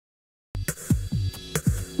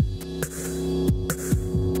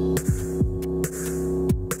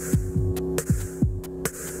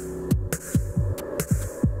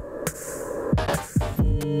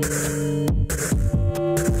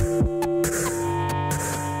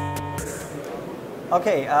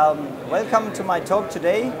Okay, welcome to my talk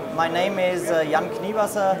today. My name is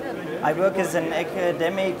Kniewasser. I work as an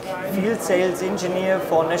academic field sales engineer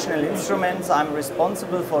for National Instruments. I'm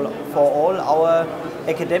responsible for all our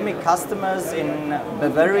academic customers in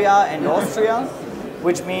Bavaria and Austria,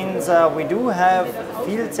 which means we do have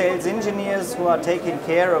field sales engineers who are taking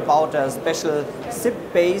care about a special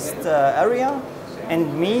SIP-based area, and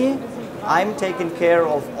I'm taking care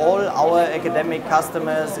of all our academic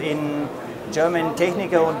customers in German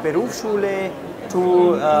Techniker und Berufsschule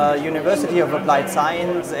to University of Applied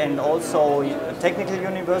Science and also technical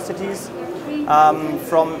universities,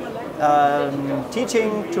 from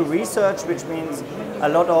teaching to research, which means a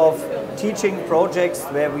lot of teaching projects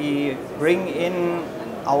where we bring in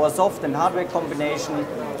our soft and hardware combination,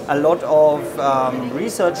 a lot of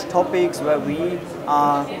research topics where we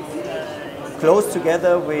are close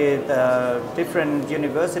together with different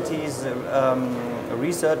universities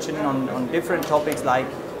researching on different topics, like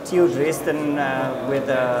TU Dresden with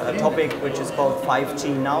a topic which is called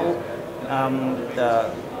 5G Now, the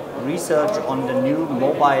research on the new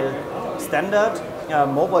mobile standard,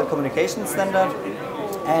 mobile communication standard.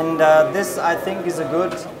 And this, I think, is a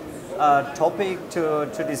good topic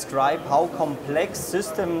to describe how complex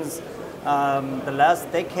systems the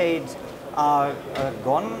last decade are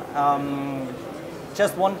gone.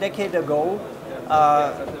 Just 1 decade ago,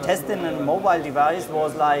 testing a mobile device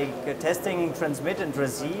was like testing transmit and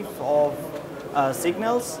receive of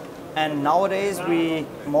signals. And nowadays,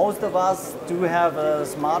 most of us do have a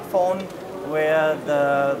smartphone where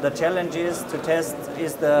the challenge is to test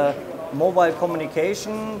is the mobile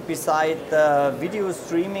communication, beside the video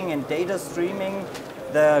streaming and data streaming,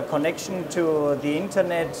 the connection to the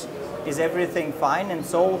internet, is everything fine? And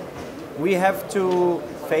so we have to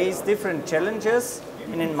face different challenges.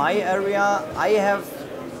 And in my area, I have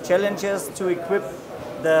challenges to equip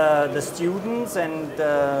the students and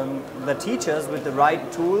the teachers with the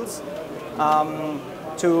right tools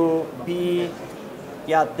to be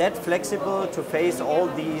that flexible to face all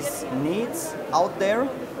these needs out there.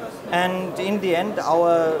 And in the end,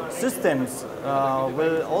 our systems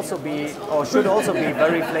will also be, or should also be,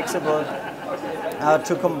 very flexible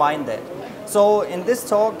to combine that. So in this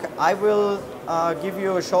talk, I will give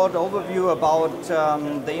you a short overview about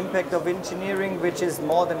the impact of engineering, which is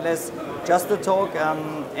more than less just a talk.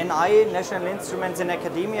 NI, National Instruments in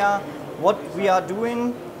Academia, what we are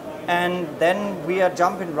doing, and then we are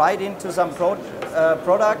jumping right into some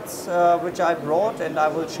products which I brought, and I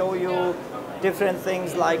will show you different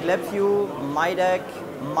things like LabVIEW, myDAQ,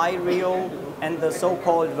 myRIO, and the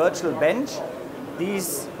so-called VirtualBench.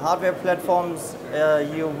 These hardware platforms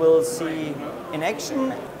you will see in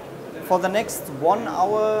action. For the next 1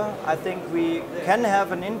 hour, I think we can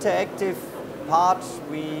have an interactive part,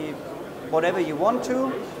 whatever you want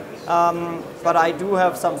to. But I do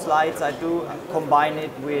have some slides, I do combine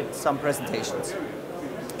it with some presentations.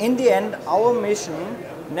 In the end, our mission,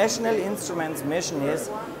 National Instruments' mission, is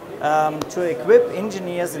to equip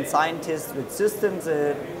engineers and scientists with systems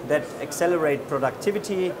that accelerate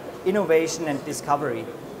productivity, innovation and discovery.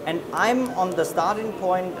 And I'm on the starting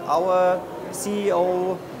point. Our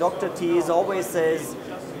CEO, Dr. T, always says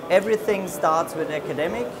everything starts with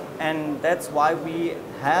academic, and that's why we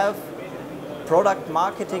have product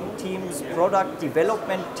marketing teams, product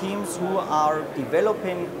development teams who are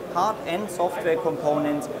developing hard and software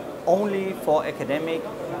components only for academic.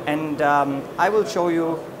 And I will show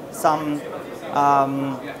you some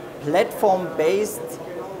platform-based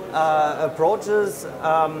approaches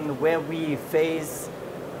where we face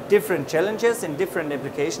different challenges in different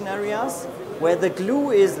application areas, where the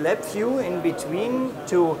glue is LabVIEW in between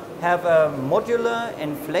to have a modular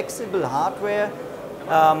and flexible hardware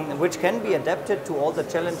which can be adapted to all the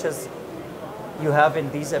challenges you have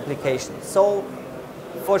in these applications. So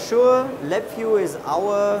for sure, LabVIEW is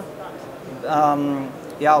our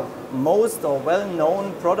most or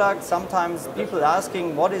well-known product. Sometimes people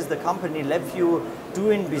asking, what is the company LabVIEW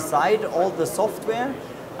doing beside all the software?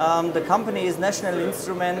 The company is National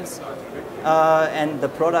Instruments and the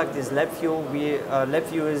product is LabVIEW.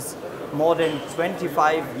 LabVIEW is more than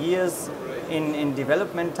 25 years in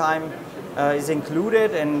development time is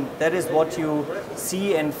included, and that is what you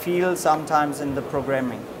see and feel sometimes in the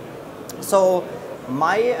programming. So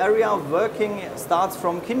my area of working starts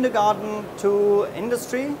from kindergarten to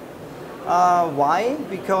industry. Why?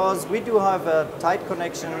 Because we do have a tight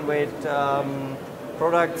connection with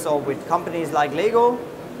products or with companies like Lego.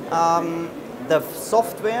 The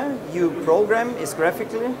software you program is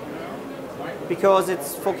graphically, because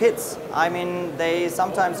it's for kids. I mean, they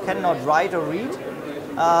sometimes cannot write or read.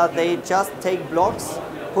 They just take blocks,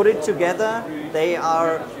 put it together. They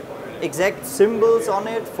are exact symbols on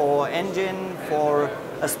it for engine, for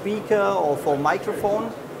a speaker or for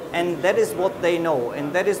microphone, and that is what they know,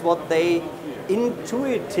 and that is what they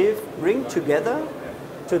intuitive bring together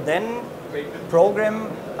to then program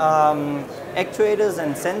actuators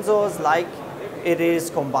and sensors like it is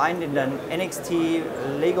combined in the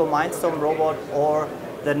NXT Lego Mindstorm robot or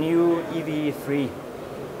the new EV3.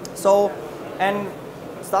 So, and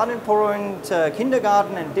starting point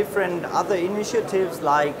kindergarten and different other initiatives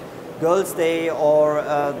like Girls' Day or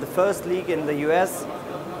the First League in the US,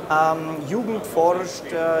 Jugend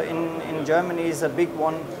forscht in Germany is a big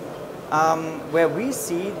one, where we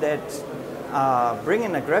see that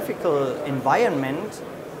bringing a graphical environment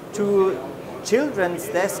to children's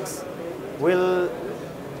desks will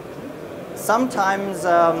sometimes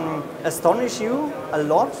astonish you a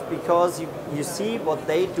lot, because you see what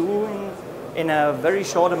they do in a very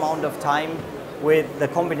short amount of time with the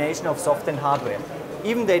combination of software and hardware.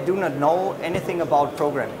 Even they do not know anything about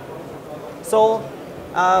programming. So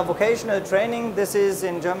vocational training, this is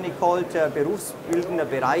in Germany called berufsbildender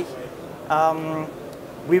Bereich.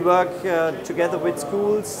 We work together with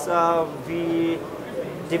schools. We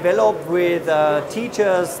develop with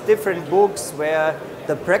teachers different books where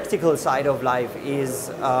the practical side of life is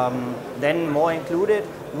then more included.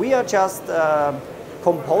 We are just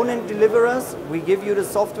component deliverers. We give you the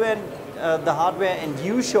software, the hardware, and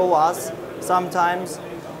you show us sometimes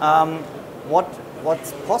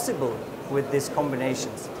what's possible with these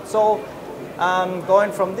combinations. So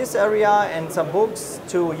going from this area and some books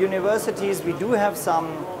to universities, we do have some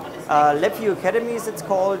LabVIEW academies, it's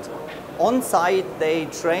called. On site, they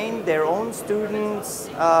train their own students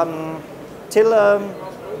till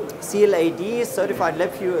CLAD, Certified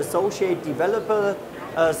LabVIEW Associate Developer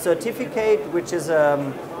certificate, which is a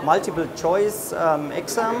multiple choice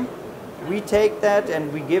exam. We take that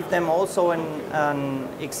and we give them also an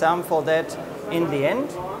exam for that in the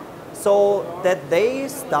end, so that they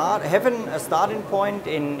have a starting point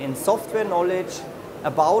in software knowledge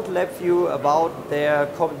about LabVIEW, about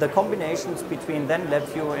the combinations between then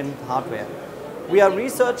LabVIEW and hardware. We are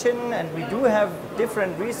researching, and we do have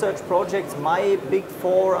different research projects. My big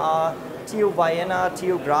four are TU Vienna,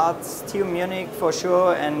 TU Graz, TU Munich for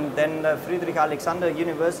sure, and then Friedrich Alexander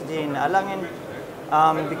University in Erlangen,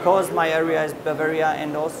 because my area is Bavaria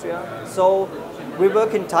and Austria. So we're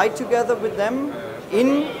working tight together with them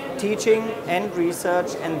in teaching and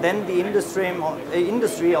research, and then the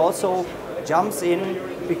industry also jumps in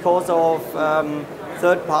because of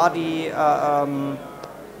third-party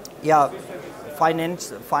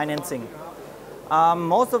financing.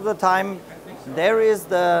 Most of the time, there is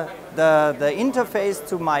the interface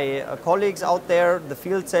to my colleagues out there, the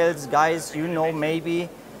field sales guys, you know maybe,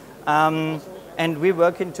 and we're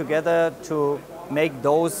working together to make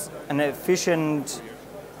those an efficient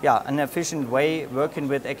way working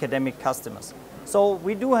with academic customers. So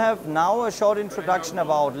we do have now a short introduction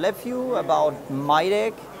about LabVIEW, about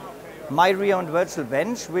myDAQ, myRIO and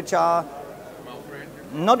VirtualBench, which are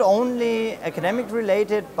not only academic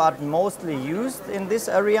related but mostly used in this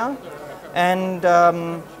area. And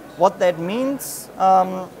what that means,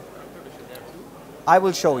 I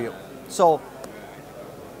will show you. So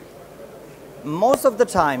most of the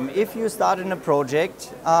time, if you start in a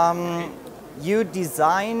project, you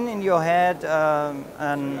design in your head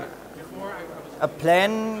a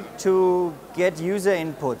plan to get user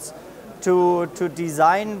inputs, to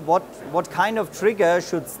design what kind of trigger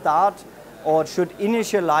should start or should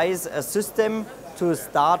initialize a system to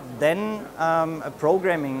start then a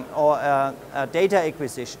programming or a data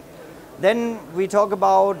acquisition. Then we talk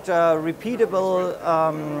about repeatable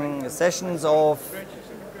sessions of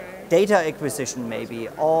data acquisition, maybe,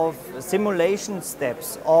 of simulation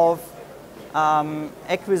steps, of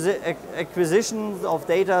acquisitions of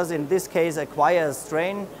data, in this case acquire a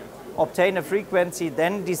strain, obtain a frequency,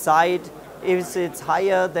 then decide if it's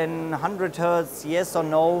higher than 100 Hertz, yes or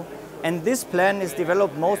no. And this plan is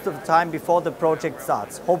developed most of the time before the project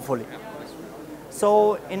starts, hopefully.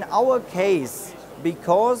 So in our case,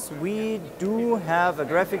 because we do have a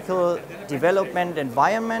graphical development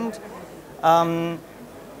environment,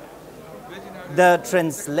 the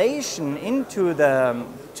translation into the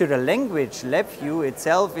language LabVIEW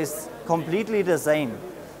itself is completely the same.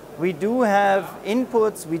 We do have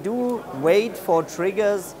inputs, we do wait for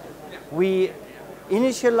triggers, we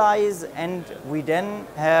initialize, and we then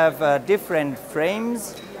have different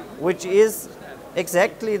frames, which is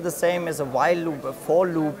exactly the same as a while loop, a for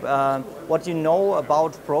loop, what you know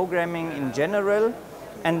about programming in general.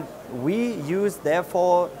 And we use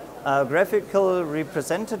therefore graphical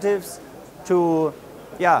representatives to,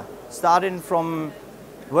 starting from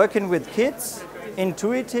working with kids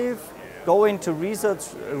intuitive, go into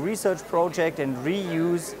research project and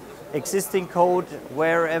reuse existing code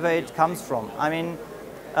wherever it comes from. I mean,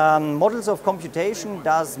 models of computation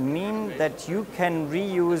does mean that you can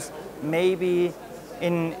reuse maybe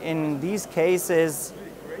in these cases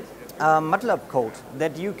MATLAB code,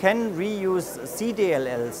 that you can reuse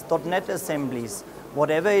CDLLs, .NET assemblies,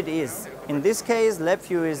 whatever it is. In this case,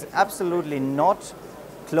 LabVIEW is absolutely not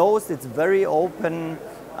closed. It's very open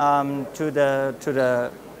to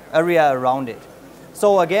the area around it.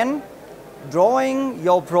 So again, drawing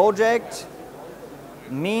your project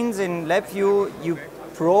means in LabVIEW you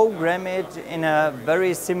program it in a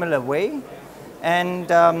very similar way, and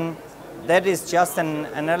that is just an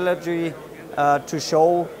analogy to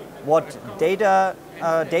show what data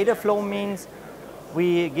flow means.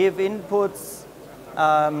 We give inputs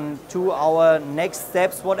to our next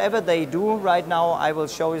steps, whatever they do right now. I will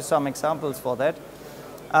show you some examples for that.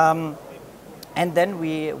 And then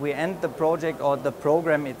we end the project or the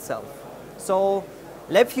program itself. So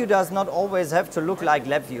LabVIEW does not always have to look like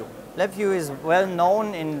LabVIEW. LabVIEW is well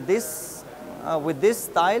known in this, with this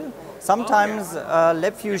style. Sometimes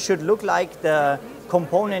LabVIEW should look like the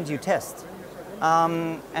component you test.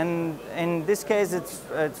 And in this case,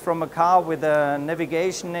 it's from a car with a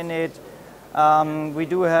navigation in it. We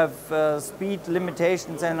do have speed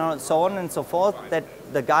limitations and so on and so forth. That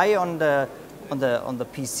the guy on the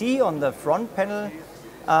PC on the front panel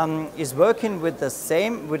is working with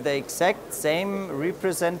the exact same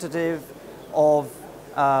representative of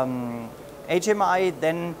HMI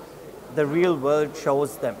than the real world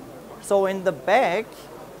shows them. So in the back,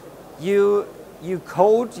 you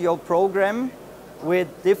code your program with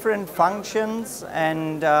different functions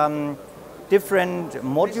and different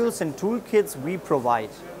modules and toolkits we provide.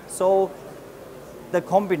 So the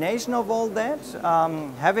combination of all that,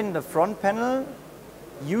 having the front panel,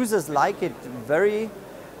 users like it very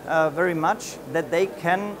much, that they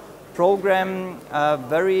can program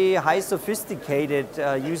very high sophisticated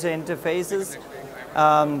user interfaces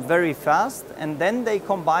very fast, and then they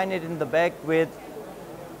combine it in the back with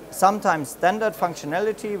sometimes standard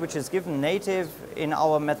functionality, which is given native in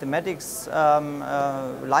our mathematics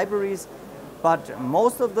libraries, but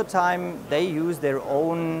most of the time they use their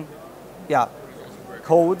own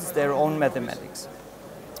codes, their own mathematics.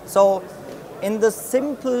 So in the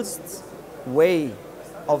simplest way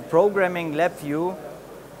of programming LabVIEW,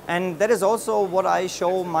 and that is also what I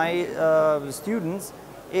show my students,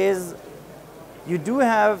 is you do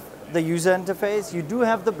have the user interface, you do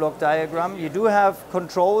have the block diagram, you do have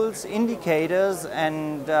controls, indicators,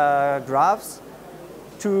 and graphs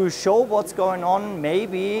to show what's going on,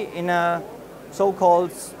 maybe in a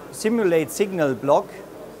so-called simulate signal block.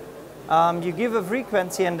 You give a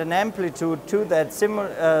frequency and an amplitude to that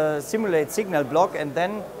simulate signal block, and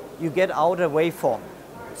then you get out a waveform.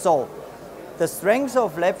 So the strength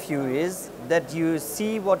of LabVIEW is that you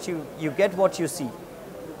see what you get what you see.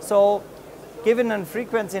 So given a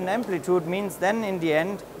frequency and amplitude means then in the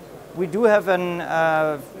end we do have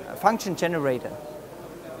a function generator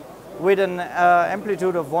with an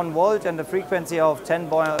amplitude of 1 volt and a frequency of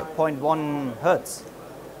 10.1 hertz.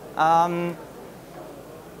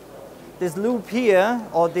 This loop here,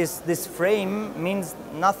 or this frame, means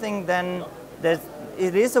nothing than that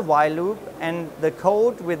it is a while loop, and the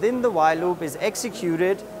code within the while loop is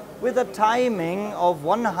executed with a timing of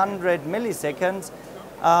 100 milliseconds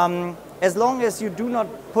as long as you do not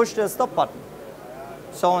push the stop button.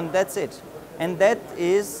 So, and that's it. And that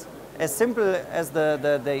is, as simple as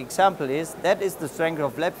the example is, that is the strength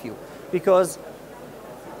of LabVIEW. Because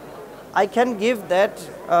I can give that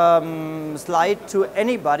slide to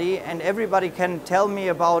anybody and everybody can tell me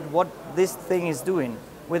about what this thing is doing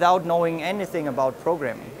without knowing anything about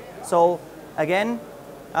programming. So again,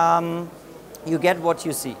 you get what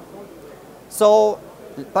you see. So,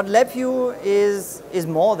 but LabVIEW is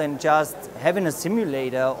more than just having a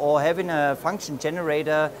simulator or having a function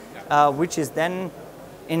generator, which is then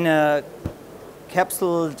in a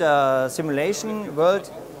capsuled simulation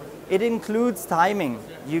world. It includes timing.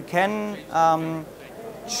 You can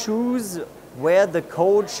choose where the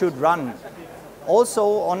code should run. Also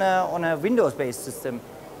on a Windows-based system.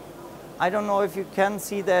 I don't know if you can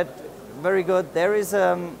see that very good. There is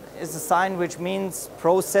a sign which means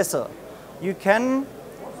processor. You can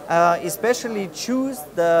especially choose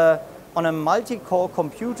on a multi-core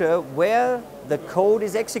computer where the code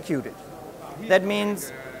is executed. That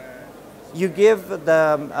means you give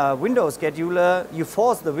the Windows scheduler, you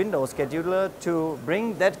force the Windows scheduler to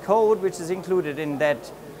bring that code which is included in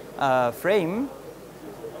that frame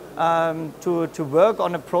to work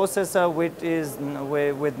on a processor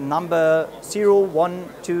with number 0, 1,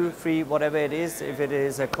 2, 3, whatever it is, if it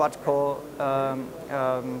is a quad-core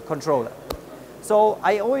controller. So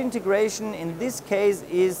I/O integration in this case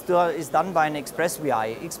is done by an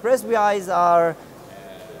ExpressVI. ExpressVIs are,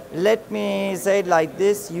 let me say it like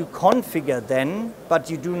this, you configure them, but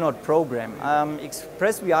you do not program.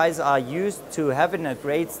 ExpressVIs are used to having a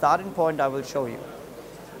great starting point, I will show you.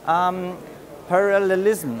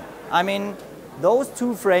 Parallelism. I mean, those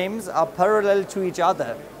two frames are parallel to each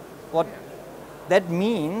other. What that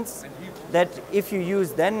means that if you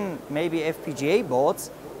use then maybe FPGA boards,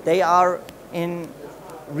 they are in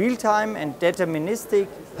real-time and deterministic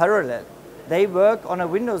parallel. They work on a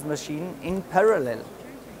Windows machine in parallel,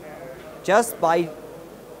 just by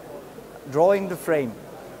drawing the frame.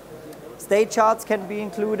 State charts can be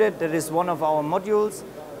included, that is one of our modules.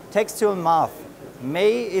 Textual math.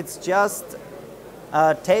 It's just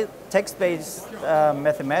text-based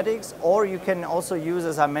mathematics, or you can also use,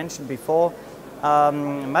 as I mentioned before,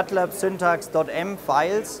 MATLAB syntax.m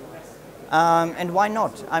files. And why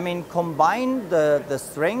not? I mean, combine the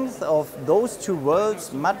strength of those two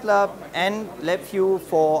worlds, MATLAB and LabVIEW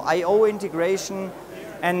for I/O integration,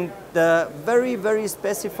 and the very, very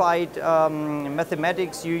specified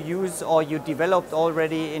mathematics you use or you developed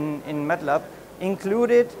already in MATLAB,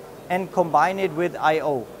 include it and combine it with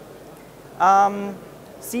I/O.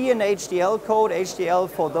 C and HDL code. HDL,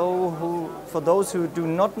 for those who do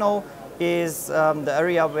not know, is the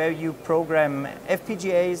area where you program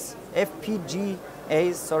FPGAs,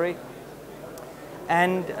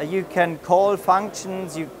 and you can call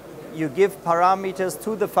functions. You give parameters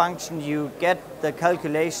to the function. You get the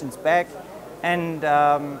calculations back and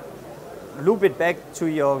loop it back to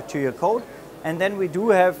your code. And then we do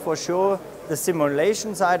have for sure the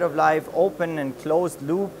simulation side of life, open and closed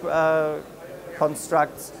loop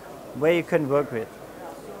constructs where you can work with.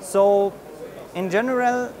 So in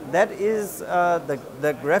general, that is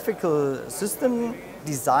the graphical system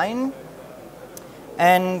design.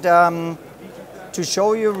 And to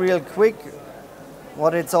show you real quick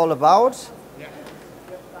what it's all about,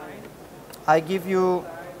 I give you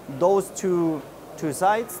those two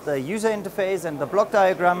sides, the user interface and the block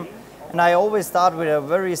diagram. And I always start with a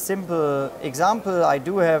very simple example. I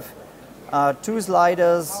do have two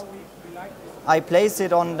sliders. I place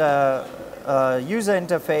it on the user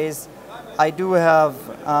interface. I do have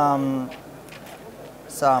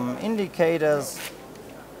some indicators.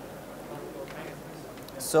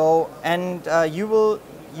 So, and you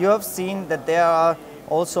have seen that there are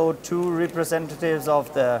also two representatives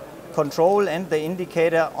of the control and the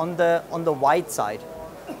indicator on the white side.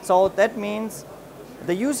 So that means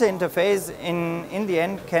the user interface in the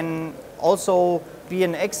end can also be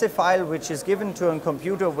an exe file which is given to a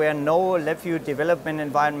computer where no LabVIEW development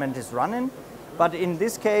environment is running. But in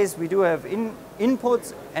this case, we do have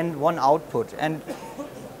inputs and one output. And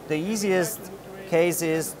the easiest case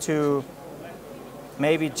is to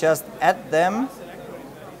maybe just add them.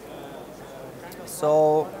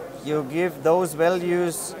 So you give those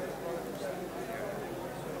values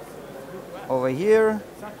over here.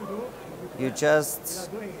 You just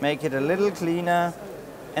make it a little cleaner,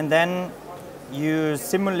 and then you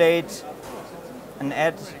simulate and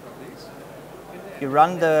add. You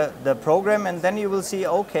run the program, and then you will see,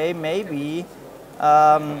 okay, maybe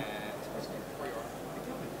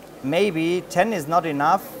 10 is not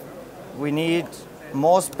enough. We need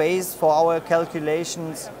more space for our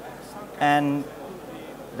calculations, and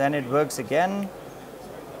then it works again.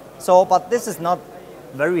 So, but this is not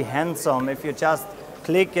very handsome if you just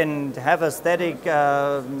click and have a static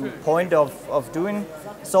point of doing.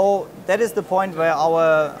 So that is the point where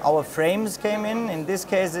our frames came in. In this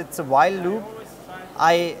case, it's a while loop.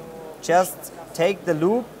 I just take the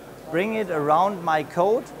loop, bring it around my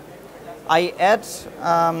code. I add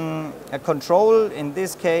a control. In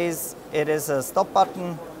this case, it is a stop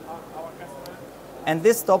button. And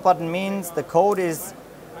this stop button means the code is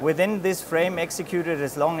within this frame executed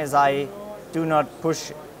as long as I do not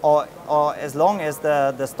push, or as long as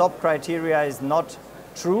the stop criteria is not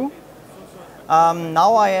true.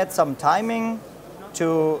 Now I add some timing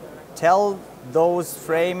to tell those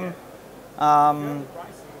frame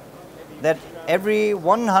that every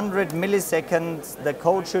 100 milliseconds the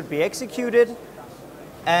code should be executed,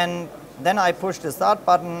 and then I push the start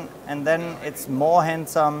button, and then it's more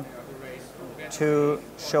handsome to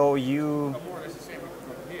show you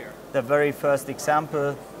the very first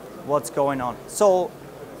example, what's going on. So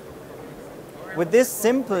with this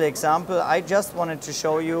simple example, I just wanted to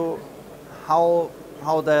show you how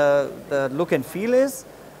the look and feel is.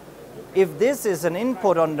 if this is an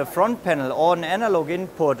input on the front panel or an analog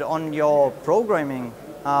input on your programming,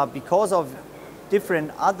 because of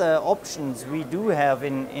different other options we do have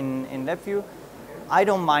in LabVIEW, I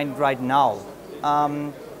don't mind right now.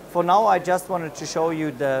 For now, I just wanted to show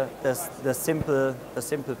you the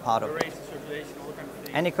simple part of it.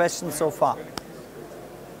 Any questions so far?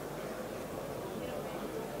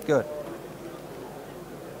 Good.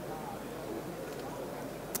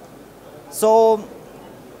 So,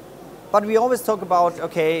 but we always talk about,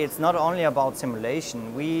 okay, it's not only about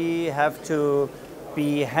simulation. We have to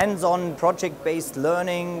be hands-on project-based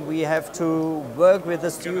learning. We have to work with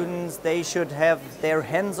the students. They should have their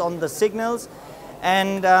hands on the signals.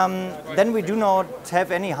 And then we do not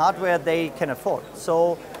have any hardware they can afford.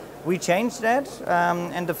 So we changed that.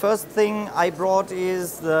 And the first thing I brought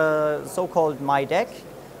is the so-called myDAQ.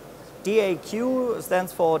 DAQ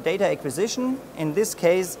stands for data acquisition. In this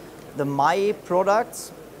case, the My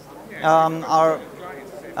products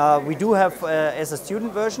we do have as a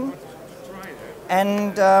student version.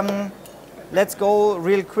 And let's go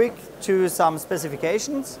real quick to some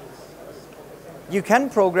specifications. You can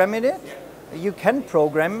program it. You can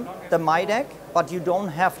program the myDAQ, but you don't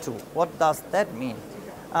have to. What does that mean?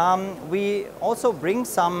 We also bring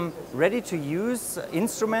some ready-to-use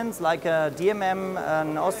instruments like a DMM,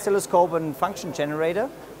 an oscilloscope, and function generator,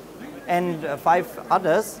 and 5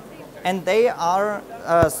 others, and they are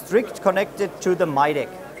strict connected to the myDAQ.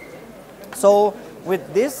 So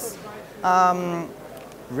with this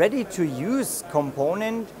ready-to-use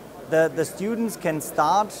component, the students can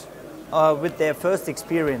start with their first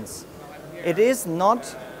experience. It is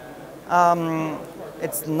not,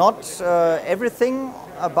 it's not everything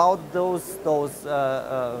about those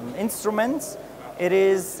instruments. It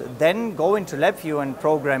is then go into LabVIEW and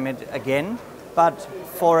program it again. But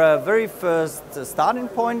for a very first starting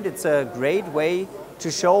point, it's a great way to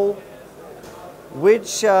show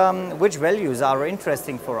which values are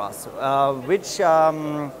interesting for us, which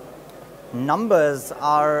numbers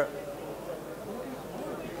are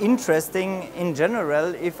interesting in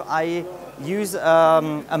general if I use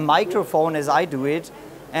a microphone as I do it,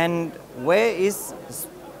 and where is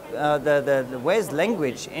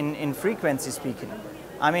language in frequency speaking.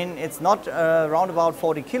 I mean, it's not around about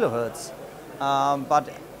 40 kilohertz, but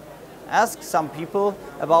ask some people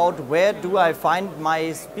about where do I find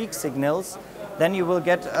my speak signals, then you will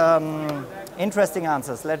get interesting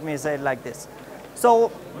answers. Let me say it like this.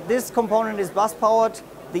 So this component is bus powered.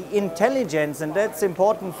 The intelligence, and that's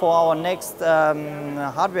important for our next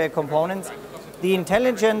hardware components, the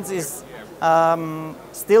intelligence is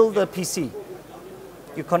still the PC.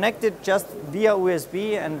 You connect it just via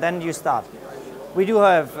USB and then you start. We do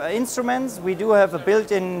have instruments, we do have a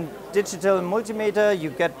built-in digital multimeter, you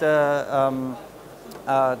get the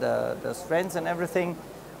strengths and everything.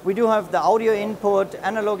 We do have the audio input,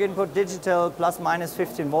 analog input, digital, plus minus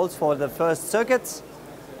 15 volts for the first circuits,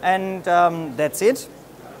 and that's it.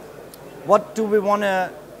 What do we want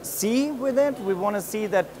to see with it? We want to see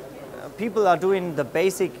that people are doing the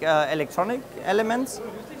basic electronic elements.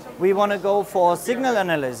 We want to go for signal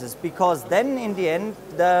analysis, because then in the end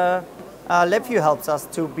the LabVIEW helps us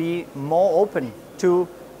to be more open to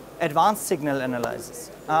advanced signal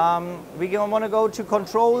analysis. We want to go to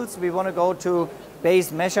controls, we want to go to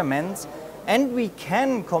base measurements, and we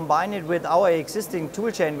can combine it with our existing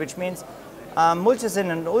toolchain, which means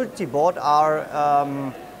Multisim and Ultiboard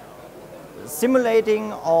are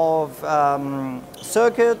simulating of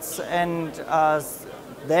circuits and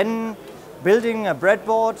then building a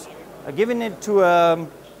breadboard, giving it to a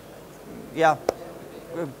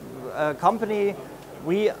company.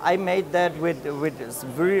 I made that with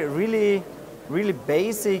really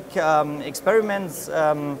basic experiments,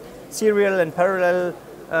 serial and parallel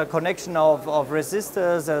connection of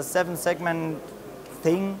resistors, a 7-segment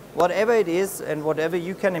thing, whatever it is and whatever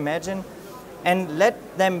you can imagine, and let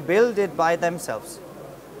them build it by themselves.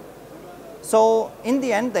 So in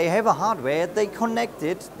the end, they have a hardware, they connect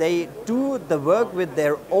it, they do the work with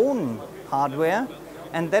their own hardware,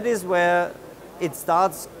 and that is where it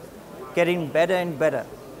starts getting better and better.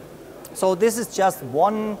 So this is just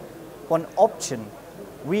one option.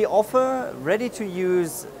 We offer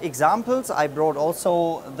ready-to-use examples. I brought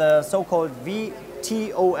also the so-called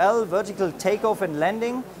VTOL, vertical takeoff and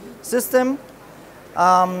landing system.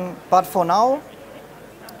 But for now,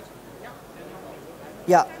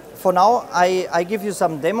 I give you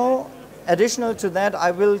some demo. Additional to that,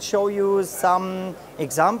 I will show you some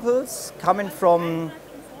examples coming from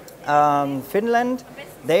Finland.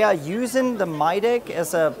 They are using the myDAQ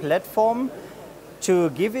as a platform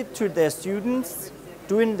to give it to their students,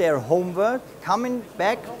 doing their homework, coming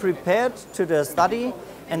back prepared to the study,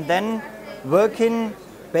 and then working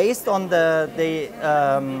based on the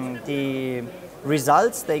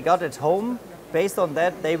results they got at home. Based on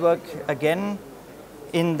that, they work again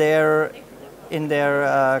in their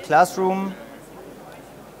classroom,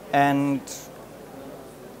 and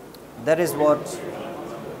that is what.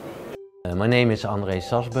 My name is André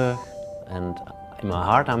Sasberg, and in my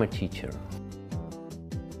heart I'm a teacher.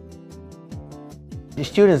 The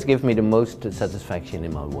students give me the most satisfaction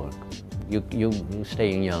in my work. You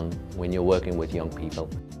staying young when you're working with young people.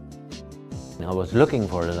 I was looking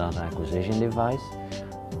for a data acquisition device,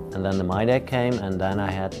 and then the myDAQ came, and then I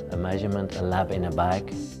had a measurement, a lab in a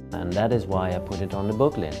bag, and that is why I put it on the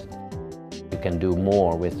book list. You can do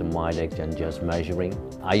more with the myDAQ than just measuring.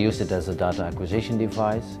 I use it as a data acquisition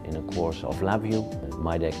device in a course of LabVIEW.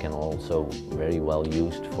 myDAQ can also very well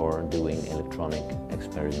used for doing electronic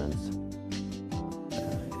experiments.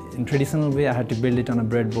 In traditional way, I had to build it on a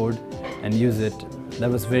breadboard and use it.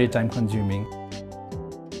 That was very time consuming.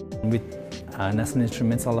 With National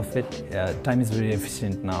Instruments, all of it, time is very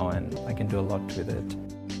efficient now, and I can do a lot with it.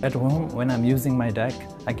 At home, when I'm using myDAQ,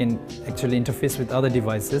 I can actually interface with other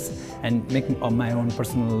devices and make my own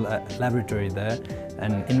personal laboratory there,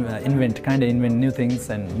 and invent new things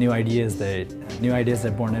and new ideas that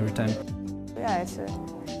are born every time. Yeah,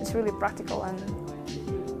 it's really practical and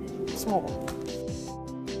small.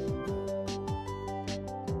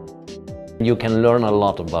 You can learn a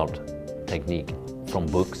lot about technique from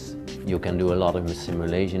books. You can do a lot of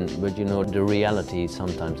simulation, but you know, the reality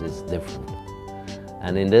sometimes is different.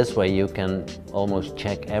 And in this way you can almost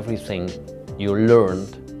check everything you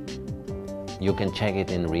learned. You can check it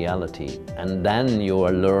in reality, and then you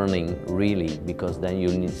are learning really, because then you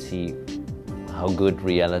need to see how good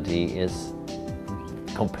reality is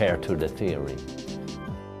compared to the theory.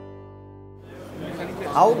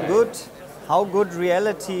 How good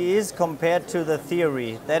reality is compared to the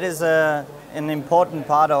theory. That is an important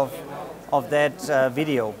part of that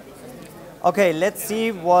video. Okay, let's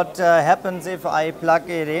see what happens if I plug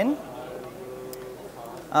it in.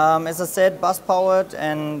 As I said, bus powered,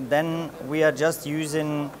 and then we are just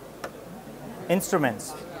using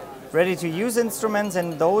instruments. Ready to use instruments,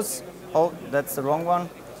 and those, oh, that's the wrong one.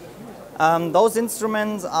 Those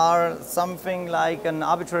instruments are something like an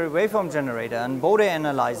arbitrary waveform generator, a Bode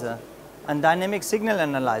analyzer, a dynamic signal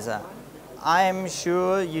analyzer. I am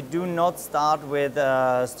sure you do not start with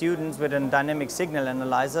students with a dynamic signal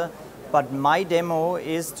analyzer, but my demo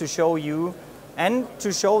is to show you and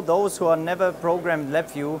to show those who are never programmed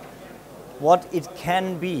LabVIEW what it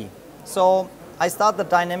can be. So I start the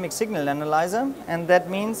dynamic signal analyzer, and that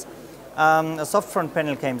means a soft front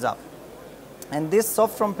panel comes up. And this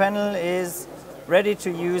soft front panel is ready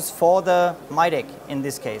to use for the myDAQ in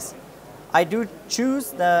this case. I do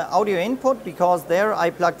choose the audio input because there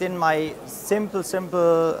I plugged in my simple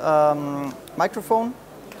microphone.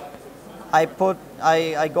 I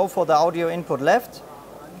go for the audio input left,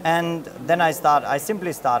 and then I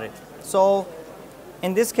simply start it. So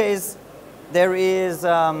in this case there is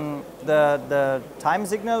the time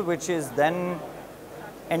signal, which is then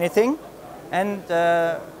anything, and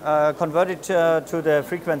converted to the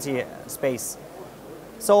frequency space.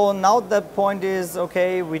 So now the point is,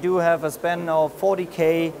 okay, we do have a span of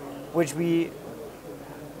 40K, which we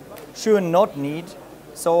sure not need.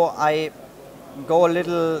 So I go a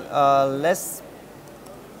little less,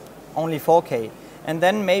 only 4K. And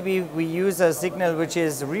then maybe we use a signal which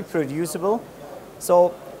is reproducible.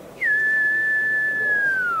 So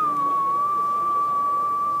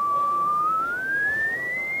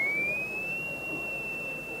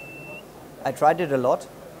I tried it a lot.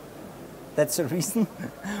 That's the reason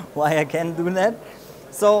why I can do that.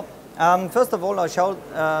 So first of all, I'll show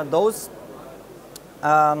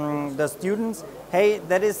the students, hey,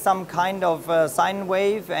 that is some kind of sine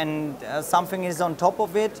wave, and something is on top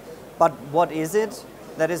of it, but what is it?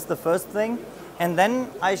 That is the first thing. And then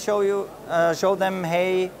I show them,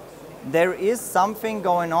 hey, there is something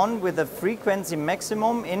going on with the frequency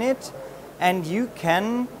maximum in it, and you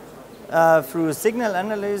can, through signal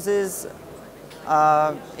analysis,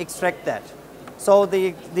 extract that. So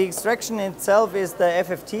the extraction itself is the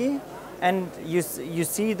FFT, and you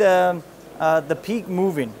see the peak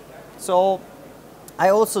moving. So I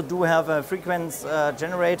also do have a frequency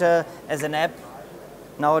generator as an app.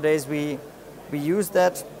 Nowadays we use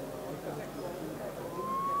that.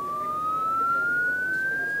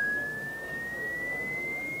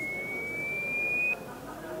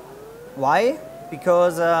 Why?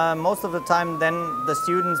 Because most of the time then the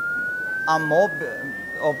students are more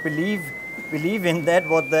or believe in that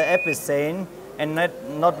what the app is saying, and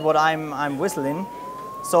not what I'm whistling.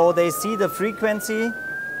 So they see the frequency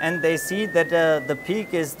and they see that the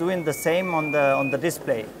peak is doing the same on the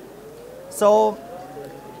display. So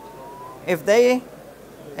if they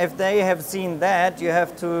have seen that, you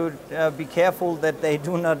have to be careful that they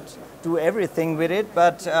do not do everything with it,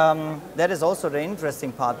 but that is also the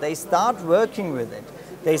interesting part. They start working with it.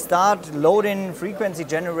 They start loading frequency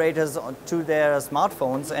generators to their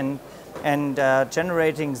smartphones and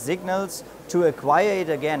generating signals to acquire it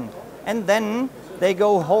again. And then they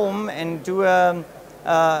go home and do an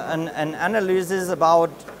analysis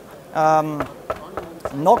about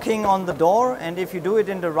knocking on the door, and if you do it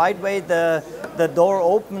in the right way, the door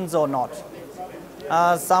opens or not.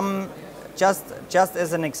 Just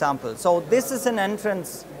as an example. So this is an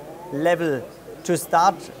entrance level to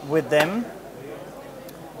start with them,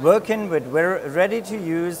 working with ready to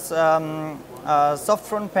use soft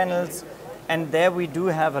front panels, and there we do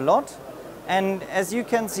have a lot. And as you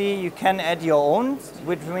can see, you can add your own,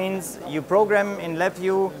 which means you program in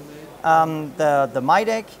LabVIEW the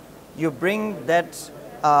myDAQ, you bring that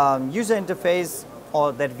user interface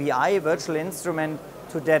or that VI, virtual instrument,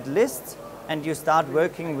 to that list, and you start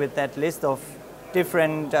working with that list of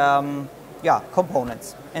different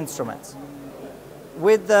components, instruments.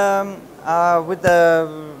 With the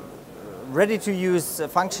ready-to-use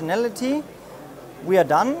functionality, we are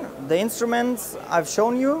done. The instruments I've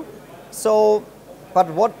shown you. So, but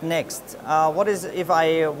what next? What is if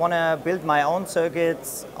I want to build my own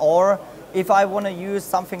circuits, or if I want to use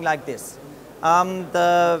something like this?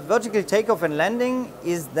 The vertical takeoff and landing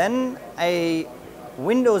is then a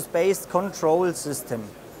Windows-based control system.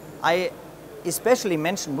 I especially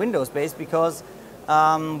mention Windows-based because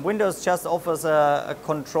Windows just offers a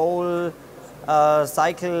control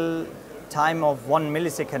cycle time of 1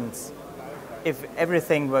 millisecond if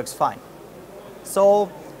everything works fine. So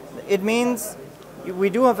it means we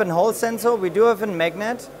do have a Hall sensor, we do have a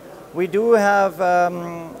magnet, we do have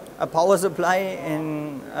a power supply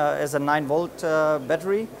as a 9-volt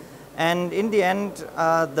battery, and in the end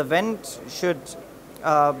the vent should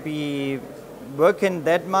be working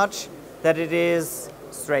that much that it is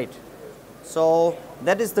straight. So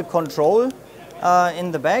that is the control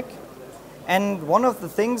in the back. And one of the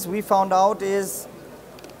things we found out is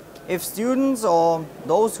if students or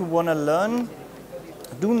those who want to learn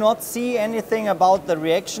do not see anything about the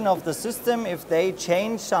reaction of the system, if they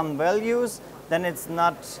change some values, then it's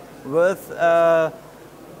not worth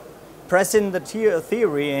pressing the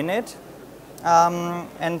theory in it.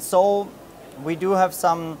 And so we do have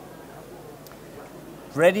some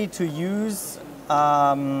ready-to-use,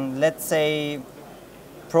 let's say,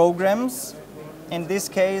 programs, in this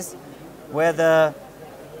case, where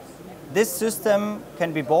this system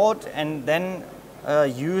can be bought and then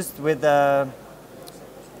used with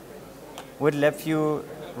LabVIEW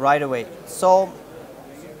right away. So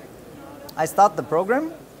I start the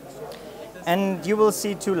program, and you will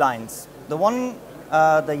see two lines. The one,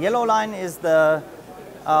 the yellow line is the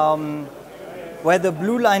where the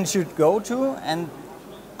blue line should go to, and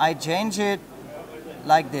I change it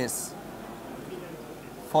like this.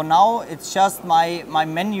 For now, it's just my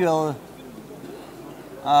manual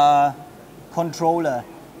controller,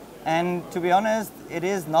 and to be honest, it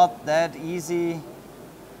is not that easy.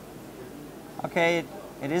 Okay,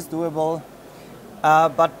 it is doable,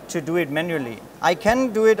 but to do it manually. I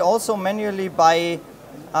can do it also manually by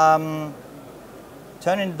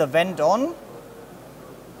turning the vent on.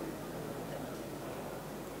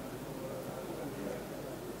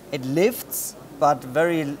 It lifts, but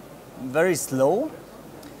very, very slow.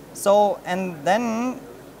 So, and then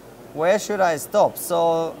where should I stop?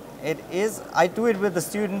 So it is, I do it with the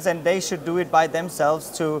students, and they should do it by themselves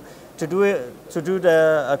to do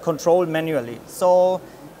the control manually. So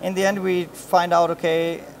in the end we find out,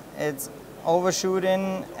 okay, it's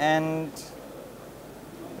overshooting, and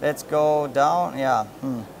let's go down. Yeah,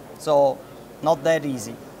 so not that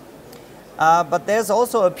easy. But there's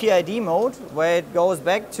also a PID mode where it goes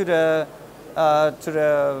back to the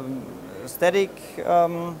static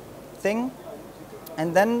thing,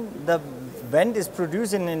 and then the vent is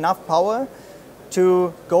producing enough power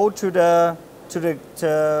to go to the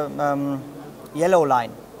yellow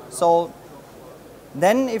line. So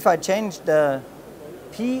then if I change the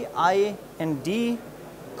P, I, and D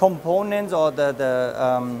components, or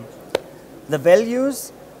the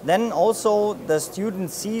values, then also the student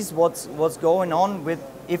sees what's going on with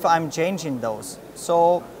if I'm changing those.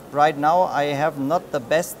 So right now I have not the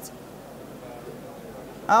best.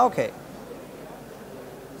 Okay.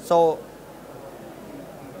 So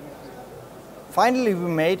finally we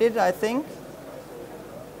made it, I think.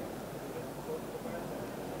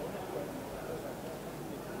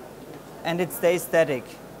 And it stays static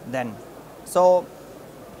then. So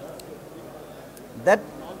that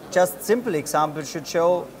just simple example should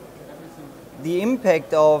show the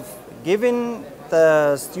impact of giving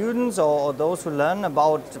the students or those who learn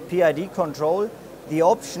about PID control the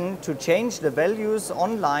option to change the values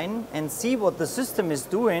online and see what the system is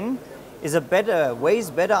doing is a way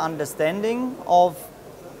better understanding of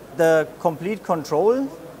the complete control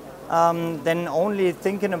than only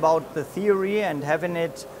thinking about the theory and having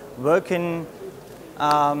it working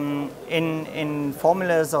in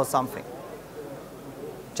formulas or something.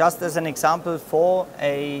 Just as an example for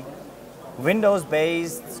a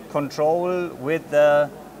Windows-based control with the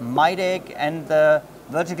myDAQ and the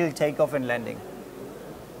vertical takeoff and landing.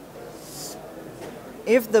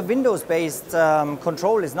 If the Windows-based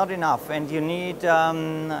control is not enough and you need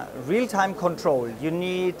real-time control, you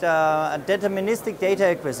need a deterministic data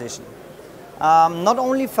acquisition, not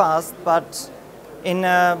only fast but in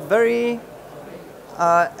a very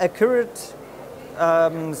accurate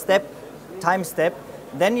time step,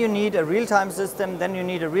 then you need a real-time system, then you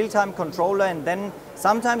need a real-time controller, and then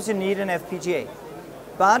sometimes you need an FPGA.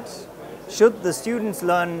 But should the students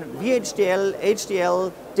learn VHDL,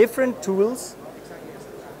 HDL, different tools?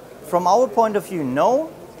 From our point of view,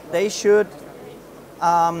 no. They should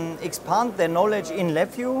expand their knowledge in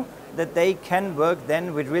LabVIEW that they can work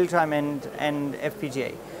then with real-time and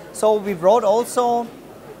FPGA. So we brought also,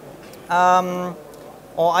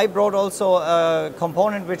 I brought also a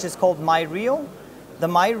component which is called myRIO. The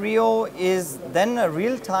myRIO is then a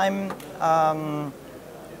real-time,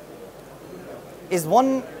 is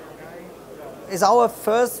our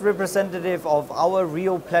first representative of our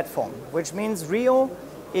RIO platform, which means RIO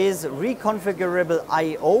is reconfigurable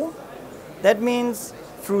I/O. That means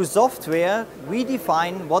through software we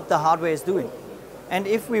define what the hardware is doing. And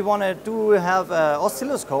if we want to have an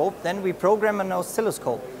oscilloscope, then we program an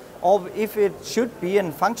oscilloscope. Or if it should be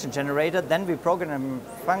a function generator, then we program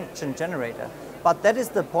a function generator. But that is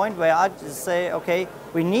the point where I just say, okay,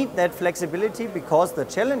 we need that flexibility because the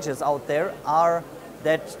challenges out there are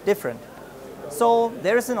that different. So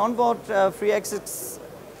there is an onboard 3-axis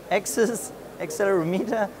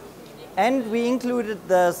accelerometer, and we included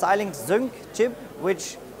the Xilinx Sync chip,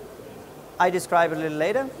 which I describe a little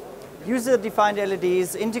later. User-defined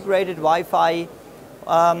LEDs, integrated Wi-Fi,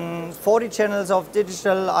 40 channels of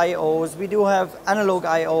digital I/Os. We do have analog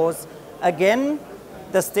I/Os. Again,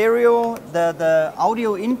 the stereo, the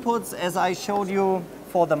audio inputs as I showed you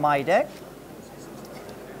for the myDAQ.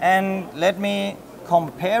 And let me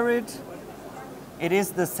compare it. It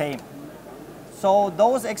is the same. So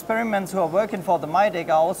those experiments who are working for the myDAQ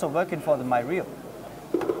are also working for the myRIO.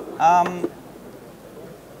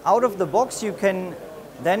 Out of the box you can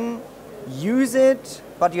then use it,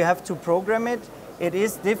 but you have to program it. It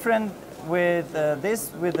is different with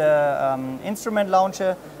with the instrument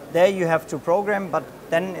launcher. There you have to program, but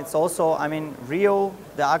then it's also, I mean, RIO,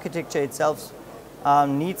 the architecture itself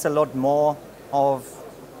needs a lot more of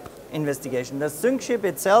investigation. The Sync chip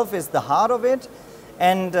itself is the heart of it,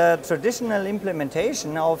 and traditional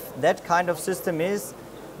implementation of that kind of system is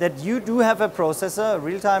that you do have a processor, a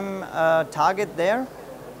real-time target there,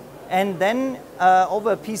 and then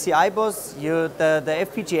over PCI bus, the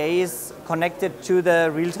FPGA is connected to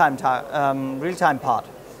the real-time part.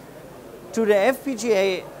 To the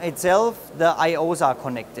FPGA itself, the I/Os are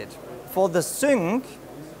connected. For the Sync,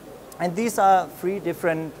 and these are 3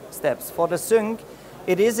 different steps. For the Sync,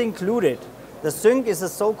 it is included. The Sync is a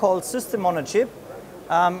so-called system on a chip.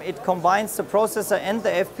 It combines the processor and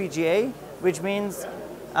the FPGA, which means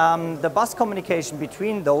the bus communication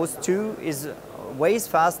between those two is ways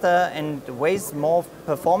faster and ways more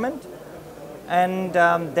performant. And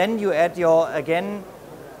then you add your, again,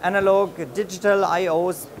 analog, digital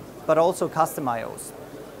I/Os, but also custom I/Os.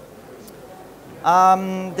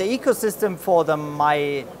 The ecosystem for the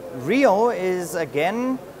myRIO is,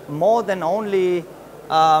 again, more than only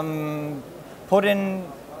put in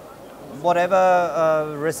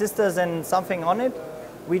whatever resistors and something on it.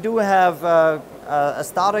 We do have a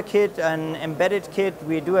starter kit, an embedded kit.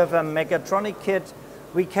 We do have a mechatronic kit.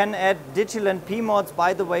 We can add Digiland PMODs.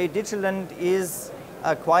 By the way, Digiland is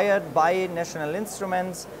acquired by National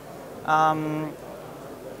Instruments.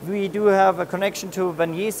 We do have a connection to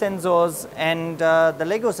Vernier sensors and the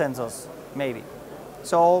LEGO sensors, maybe.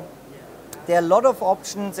 So there are a lot of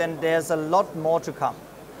options and there's a lot more to come.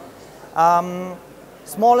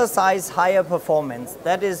 Smaller size, higher performance.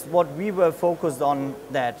 That is what we were focused on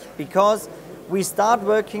that, because we start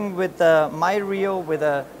working with the myRIO with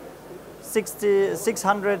a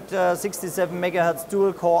 667 MHz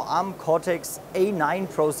dual core ARM Cortex A9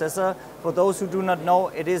 processor. For those who do not know,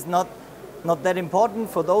 it is not that important.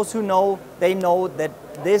 For those who know, they know that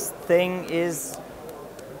this thing is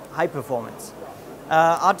high performance.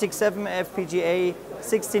 RTX7 FPGA,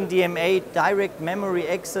 16 DMA, direct memory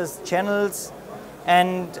access channels.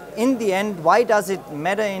 And in the end, why does it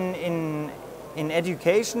matter in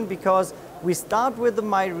education? Because we start with the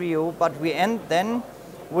myRIO, but we end then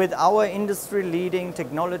with our industry-leading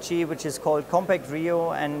technology, which is called Compact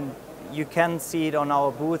RIO, and you can see it on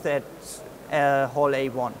our booth at Hall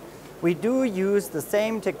A1. We do use the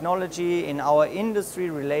same technology in our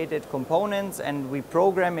industry-related components, and we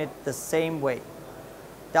program it the same way,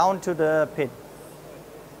 down to the pin.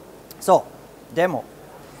 So, demo.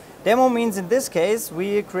 Demo means in this case,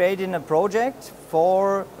 we created a project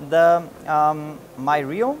for the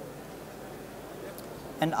myRIO,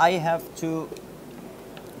 and I have to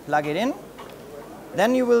plug it in.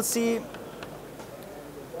 Then you will see,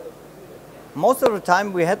 most of the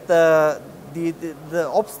time we had the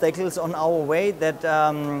obstacles on our way that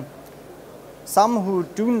some who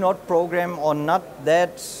do not program or not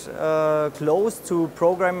that close to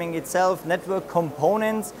programming itself, network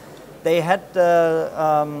components, they had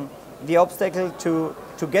the obstacle to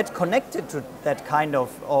get connected to that kind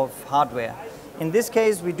of hardware. In this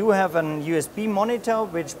case, we do have an USB monitor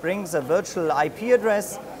which brings a virtual IP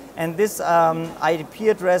address, and this IP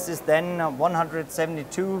address is then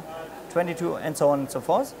 172.22 and so on and so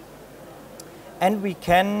forth. And we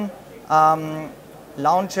can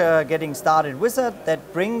launch a getting started wizard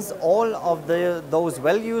that brings all of those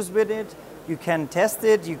values with it. You can test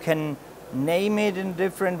it, you can name it in a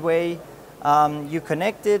different way, you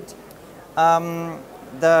connect it.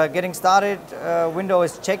 The getting started window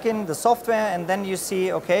is checking the software, and then you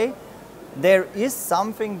see, okay, there is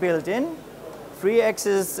something built in,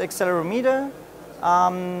 3-axis accelerometer,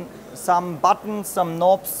 some buttons, some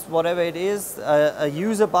knobs, whatever it is, a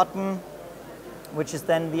user button, which is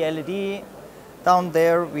then the LED. Down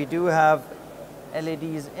there we do have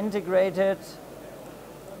LEDs integrated,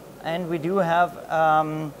 and we do have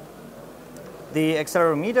the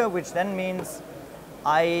accelerometer, which then means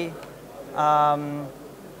I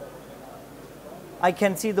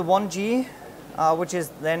can see the 1G, which is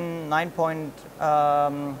then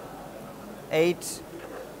 9.8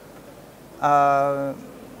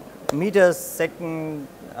 meter Sekunde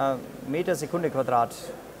Quadrat.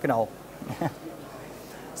 Genau.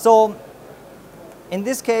 So in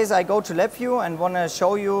this case, I go to LabVIEW and want to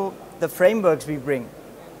show you the frameworks we bring.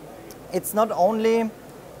 It's not only,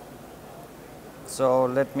 so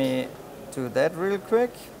let me do that real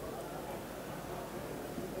quick.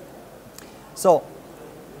 So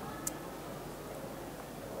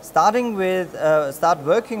start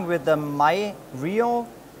working with the myRIO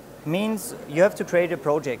means you have to create a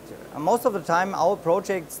project. Most of the time our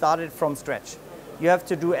project started from scratch. You have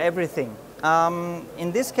to do everything.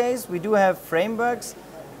 In this case we do have frameworks.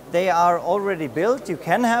 They are already built. You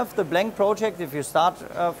can have the blank project if you start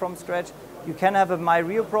from scratch. You can have a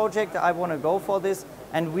myRIO project. I want to go for this,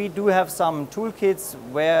 and we do have some toolkits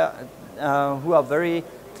where who are very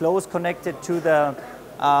close connected to the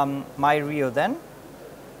myRIO. Then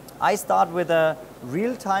I start with a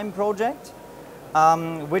real-time project,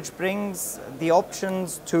 which brings the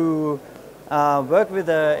options to work with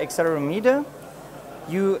the accelerometer.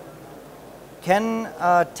 You can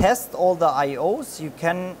test all the IOs. You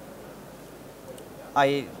can,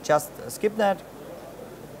 I just skip that.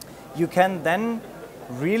 You can then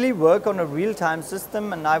really work on a real-time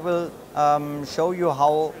system, and I will show you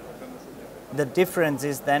how the difference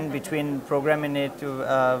is then between programming it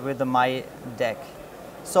with the myDAQ.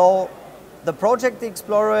 So the Project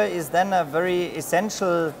Explorer is then a very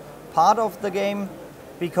essential part of the game,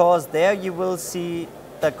 because there you will see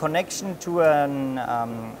the connection to an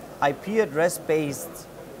IP address-based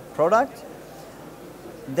product.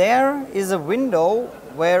 There is a window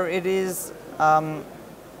where it is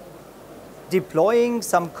deploying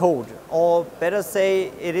some code, or better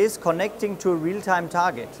say, it is connecting to a real-time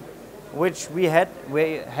target, which we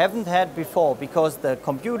haven't had before, because the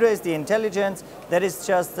computer is the intelligence, that is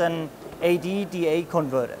just an AD-DA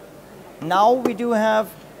converter. Now we do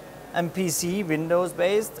have a PC,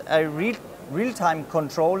 Windows-based, a real-time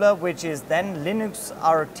controller, which is then Linux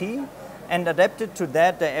RT, and adapted to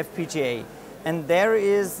that the FPGA. And there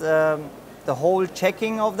is the whole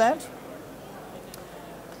checking of that.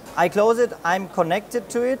 I close it, I'm connected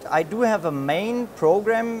to it. I do have a main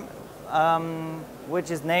program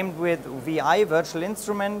which is named with VI, Virtual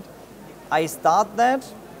Instrument. I start that,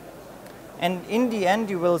 and in the end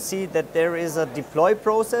you will see that there is a deploy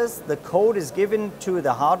process. The code is given to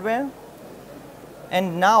the hardware,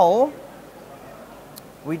 and now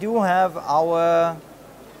we do have our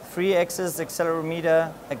 3-axis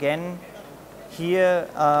accelerometer again here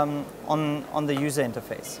on the user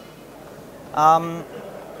interface.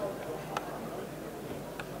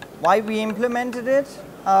 Why we implemented it?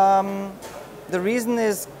 The reason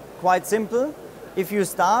is quite simple. If you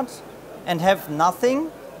start and have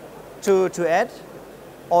nothing to add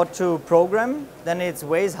or to program, then it's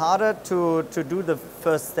way harder to do the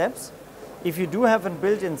first steps. If you do have a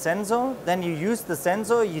built-in sensor, then you use the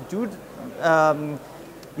sensor, you do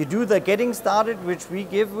the getting started, which we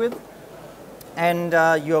give with, and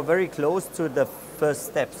you're very close to the first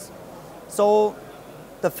steps. So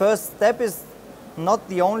the first step is not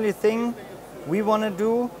the only thing we want to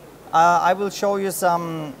do. I will show you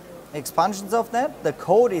some expansions of that. The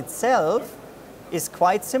code itself is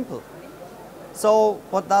quite simple. So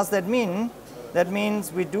what does that mean? That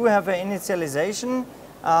means we do have an initialization.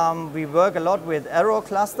 We work a lot with error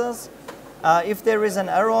clusters. If there is an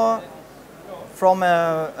error from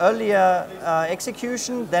an earlier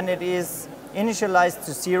execution, then it is initialized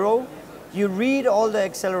to 0. You read all the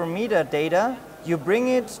accelerometer data, you bring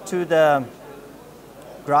it to the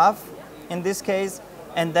graph in this case,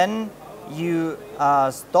 and then you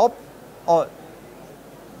stop, or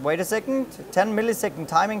wait a second, 10 millisecond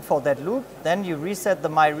timing for that loop, then you reset the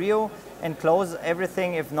myRIO and close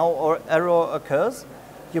everything if no error occurs.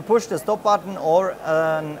 You push the stop button or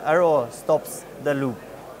an error stops the loop.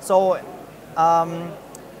 So,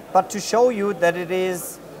 but to show you that it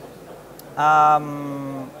is a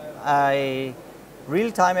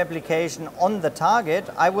real-time application on the target,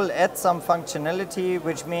 I will add some functionality,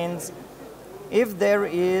 which means if there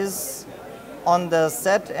is on the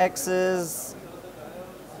z-axis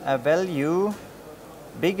a value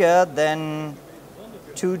bigger than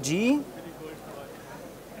 2G,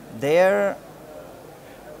 there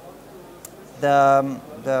the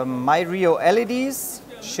myRIO LEDs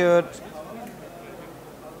should,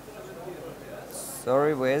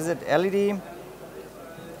 sorry, where is it, LED?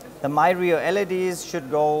 The myRIO LEDs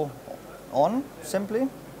should go on, simply.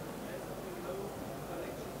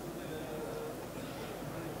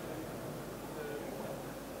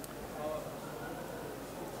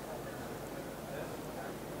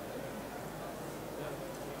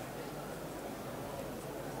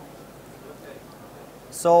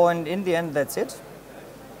 So, and in the end, that's it.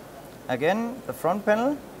 Again, the front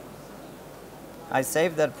panel. I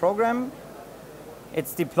save that program.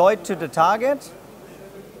 It's deployed to the target.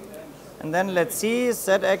 And then let's see,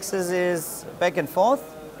 z-axis is back and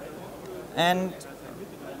forth. And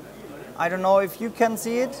I don't know if you can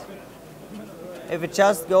see it. If it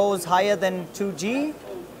just goes higher than 2G,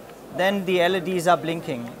 then the LEDs are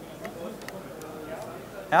blinking.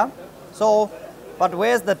 Yeah? So, but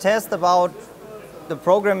where's the test about the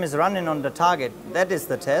program is running on the target? That is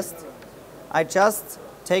the test. I just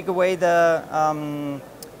take away the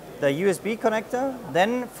USB connector,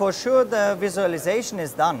 then for sure the visualization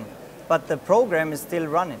is done, but the program is still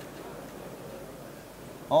running.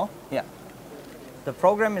 Oh, yeah. The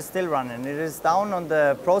program is still running. It is down on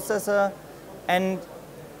the processor, and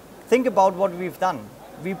think about what we've done.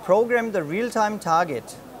 We programmed the real-time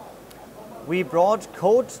target. We brought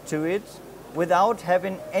code to it without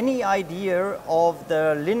having any idea of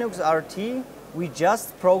the Linux RT. We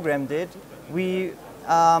just programmed it. We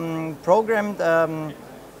programmed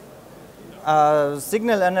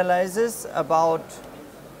signal analysis about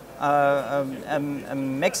a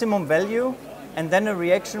maximum value and then a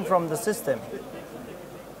reaction from the system,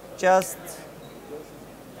 just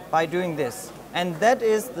by doing this. And that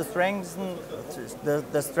is the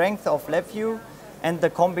strength of LabVIEW and the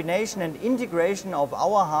combination and integration of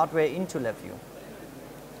our hardware into LabVIEW.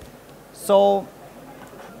 So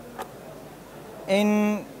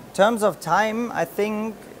in terms of time, I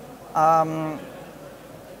think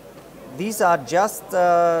these are just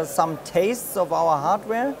some tastes of our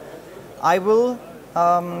hardware. I will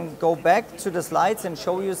go back to the slides and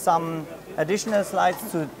show you some additional slides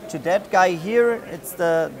to that guy here. It's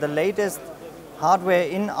the latest hardware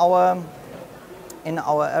in our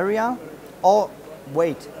area. Oh,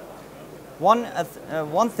 wait. One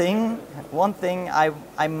thing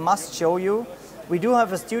I must show you. We do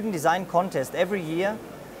have a student design contest every year.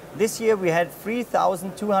 This year we had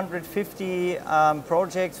 3,250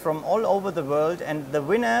 projects from all over the world, and the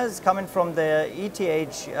winner is coming from the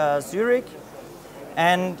ETH Zurich.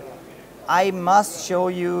 And I must show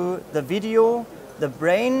you the video. The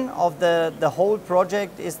brain of the whole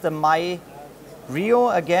project is the myRIO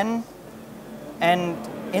again, and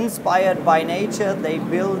inspired by nature, they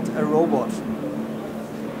built a robot.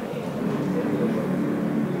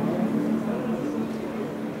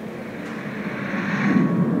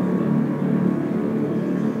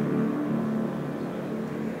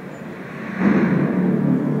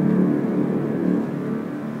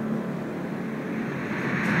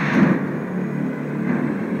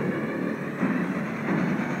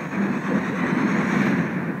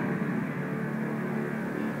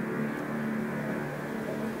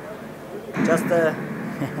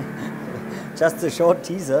 just a short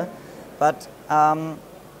teaser. But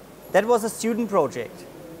that was a student project.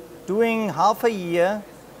 Doing half a year,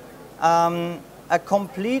 a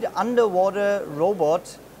complete underwater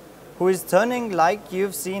robot who is turning like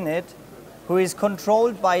you've seen it, who is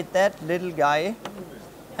controlled by that little guy.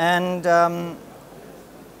 And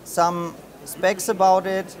some specs about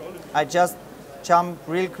it, I just jumped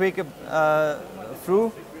real quick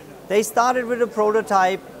through. They started with a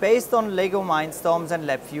prototype based on Lego Mindstorms and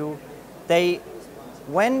LabVIEW. They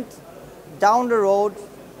went down the road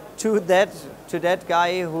to that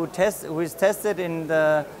guy who is tested in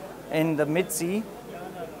the mid-sea,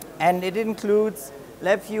 and it includes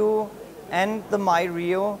LabVIEW and the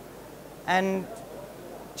myRIO. And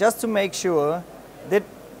just to make sure, that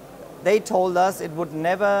they told us it would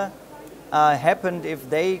never happen if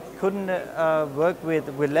they couldn't work with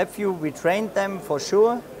LabVIEW. We trained them for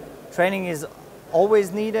sure. Training is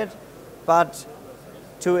always needed, but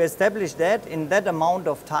to establish that in that amount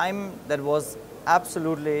of time, that was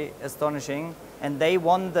absolutely astonishing. And they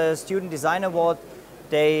won the Student Design Award.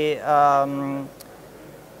 They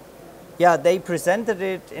they presented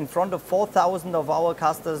it in front of 4,000 of our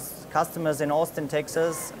customers in Austin,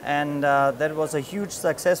 Texas, and that was a huge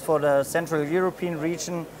success for the Central European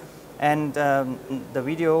region, and the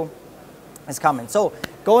video is coming. So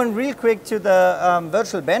going real quick to the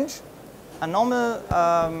VirtualBench. A normal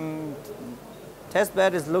test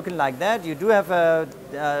bed is looking like that. You do have a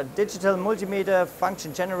digital multimeter,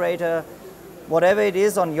 function generator, whatever it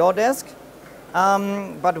is on your desk.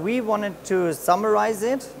 But we wanted to summarize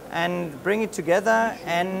it and bring it together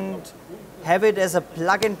and have it as a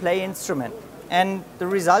plug-and-play instrument. And the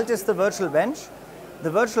result is the VirtualBench. The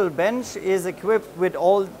VirtualBench is equipped with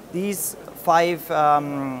all these 5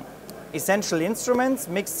 essential instruments: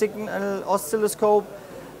 mixed signal oscilloscope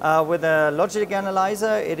with a logic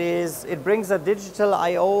analyzer. It brings a digital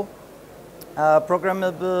I/O,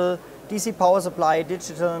 programmable DC power supply,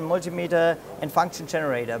 digital multimeter, and function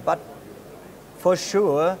generator. But for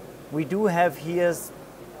sure, we do have here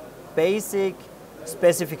basic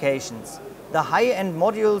specifications. The high-end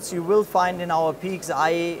modules you will find in our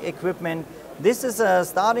PXI equipment. This is a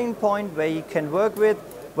starting point where you can work with,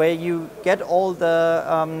 where you get all the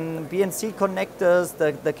BNC connectors,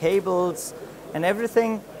 the cables, and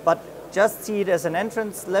everything, but just see it as an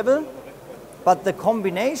entrance level. But the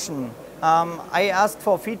combination, I asked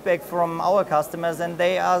for feedback from our customers, and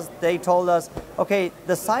they told us, okay,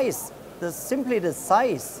 the size, simply the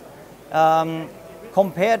size,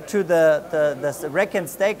 compared to the rack and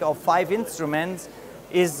stack of 5 instruments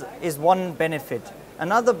is one benefit.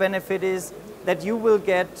 Another benefit is that you will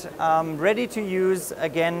get ready to use,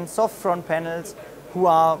 again, soft front panels who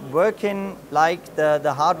are working like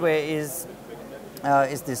the hardware is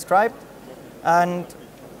described. And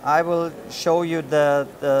I will show you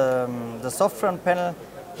the soft front panel.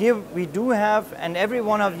 Here we do have, and every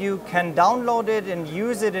one of you can download it and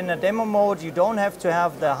use it in a demo mode. You don't have to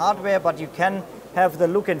have the hardware, but you can have the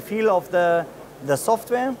look and feel of the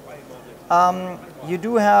software. You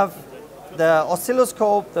do have the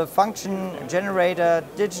oscilloscope, the function generator,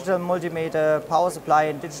 digital multimeter, power supply,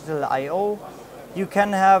 and digital I/O. You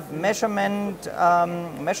can have measurements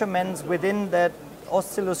within that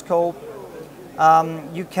oscilloscope.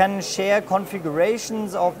 You can share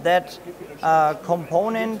configurations of that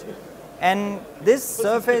component. And this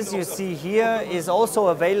surface you see here is also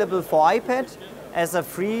available for iPad as a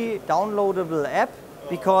free downloadable app,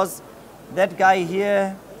 because that guy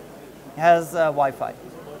here has Wi-Fi.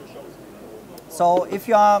 So if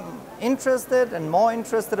you are interested and more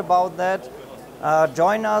interested about that,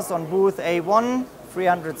 join us on booth A1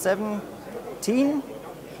 317.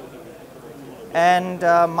 And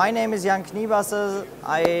my name is Kniewasser.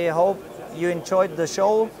 I hope you enjoyed the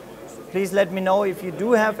show. Please let me know if you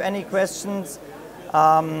do have any questions.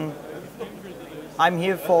 I'm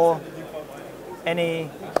here for any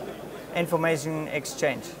information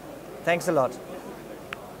exchange. Thanks a lot.